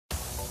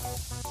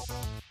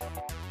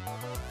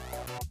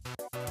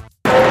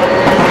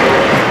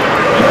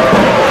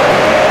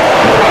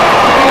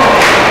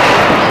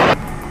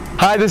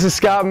Hi, this is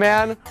Scott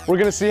Mann. We're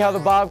going to see how the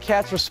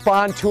Bobcats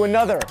respond to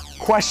another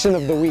question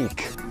of the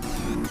week.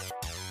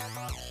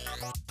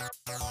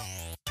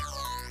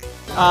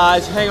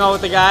 Just hang out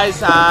with the guys,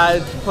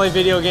 play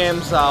video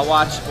games,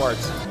 watch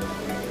sports.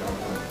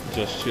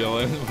 Just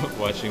chilling,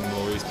 watching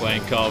movies,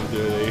 playing Call of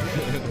Duty.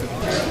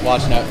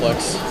 Watch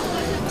Netflix.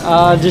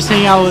 Just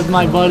hang out with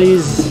my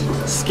buddies,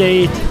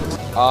 skate.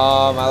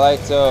 I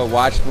like to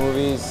watch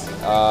movies,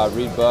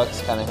 read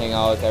books, kind of hang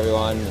out with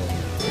everyone.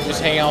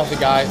 Just hang out with the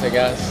guys, I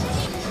guess.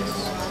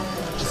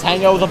 Just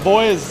hang out with the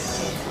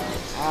boys.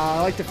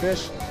 I like to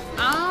fish.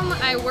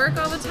 I work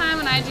all the time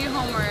and I do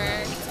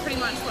homework. It's pretty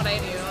much what I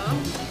do.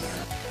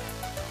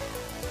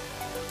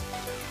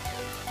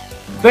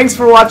 Thanks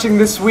for watching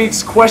this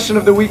week's Question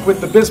of the Week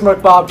with the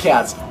Bismarck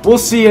Bobcats. We'll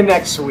see you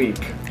next week.